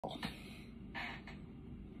Oh,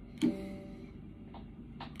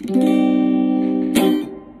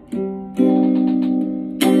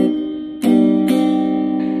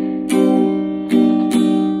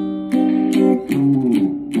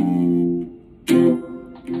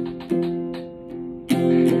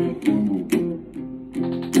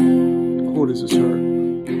 does this hurt?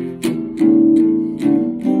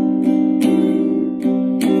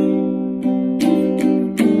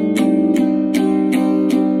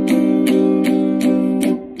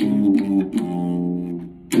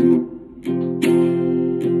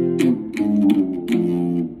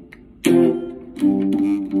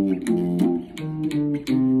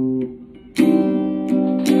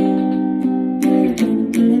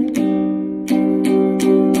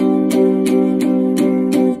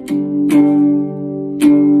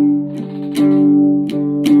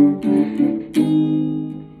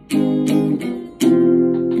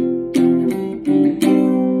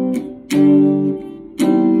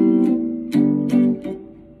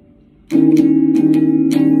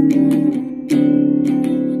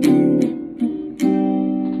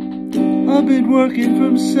 I've been working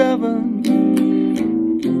from 7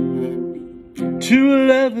 to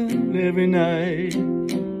 11 every night.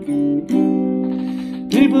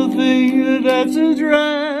 People think that that's a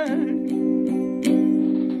drag,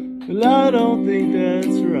 well, I don't think that's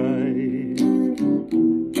right.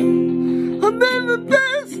 I've been the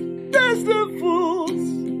best of fools,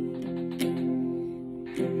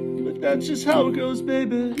 but that's just how it goes,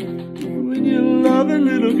 baby. When you love a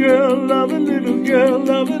little girl, love a little girl,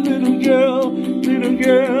 love a little girl, little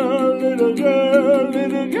girl, little girl,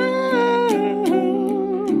 little girl.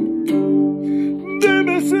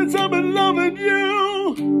 Baby, since I've been loving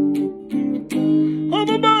you, I'm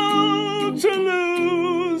about to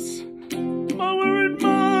lose my worried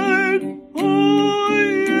mind. Oh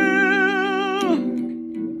yeah.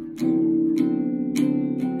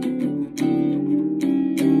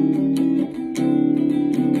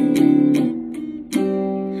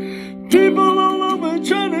 People all over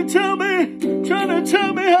trying to tell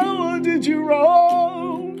me how I did you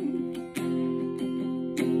wrong.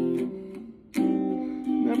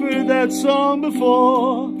 Never heard that song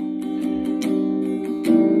before.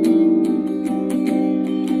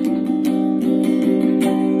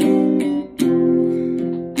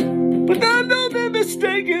 But I know they're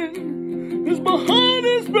mistaken, 'cause my heart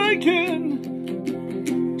is breaking.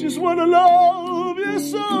 Just wanna love you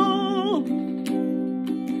so.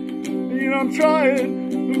 You know, I'm trying.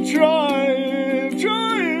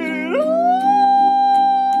 Oh,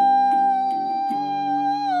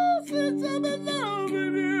 since I've been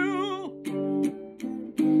loving you,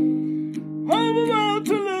 I'm about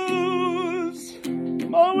to lose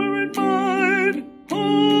my worried mind.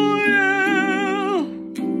 Oh yeah.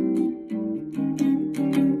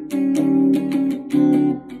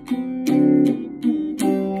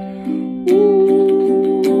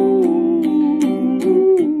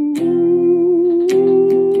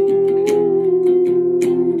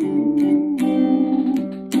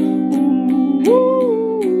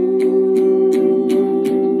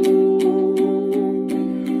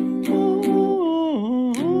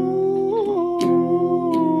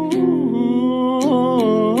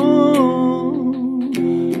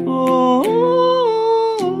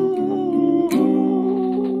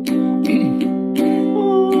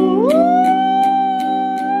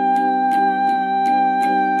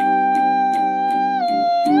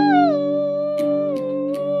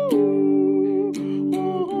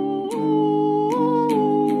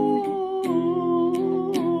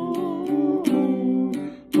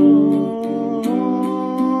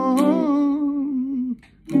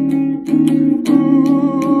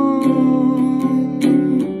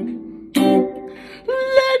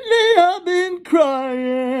 Lately I've been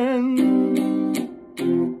crying,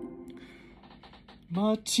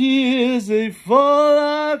 my tears they fall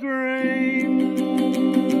like rain.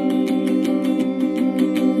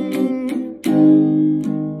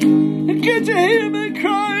 And can't you hear me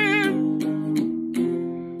crying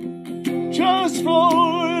just for